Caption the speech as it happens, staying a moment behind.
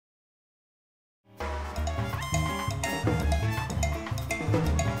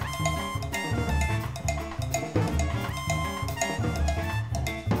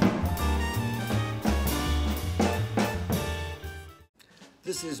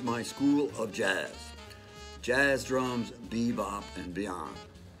This is my school of jazz. Jazz drums, bebop, and beyond.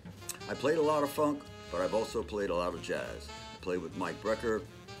 I played a lot of funk, but I've also played a lot of jazz. I played with Mike Brecker,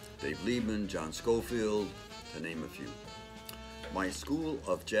 Dave Liebman, John Scofield, to name a few. My school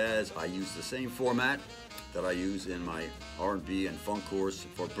of jazz, I use the same format that I use in my R&B and funk course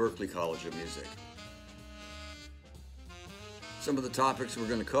for Berklee College of Music. Some of the topics we're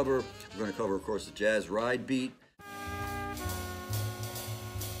going to cover, of course, the jazz ride beat,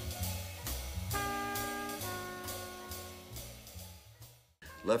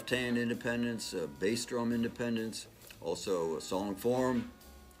 left hand independence, bass drum independence, also song form,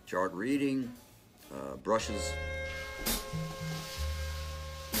 chart reading, brushes.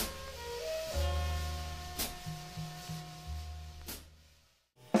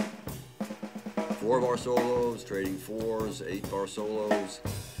 Four-bar solos, trading fours, 8-bar solos,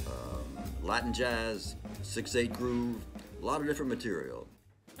 Latin jazz, 6/8 groove, a lot of different material.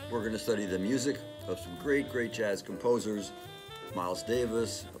 We're going to study the music of some great jazz composers. Miles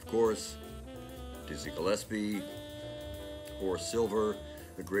Davis, of course, Dizzy Gillespie, Horace Silver,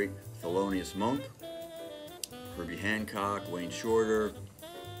 the great Thelonious Monk, Herbie Hancock, Wayne Shorter,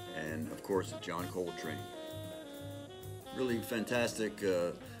 and of course John Coltrane. Really fantastic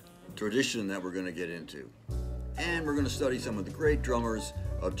tradition that we're going to get into. And we're going to study some of the great drummers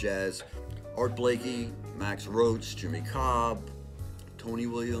of jazz: Art Blakey, Max Roach, Jimmy Cobb, Tony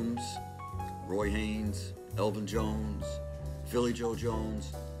Williams, Roy Haynes, Elvin Jones, Philly Joe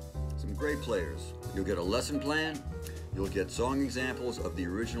Jones, some great players. You'll get a lesson plan, you'll get song examples of the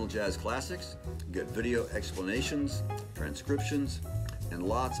original jazz classics, you'll get video explanations, transcriptions, and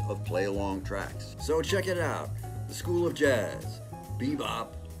lots of play-along tracks. So check it out, the School of Jazz, Bebop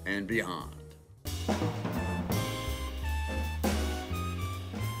and Beyond.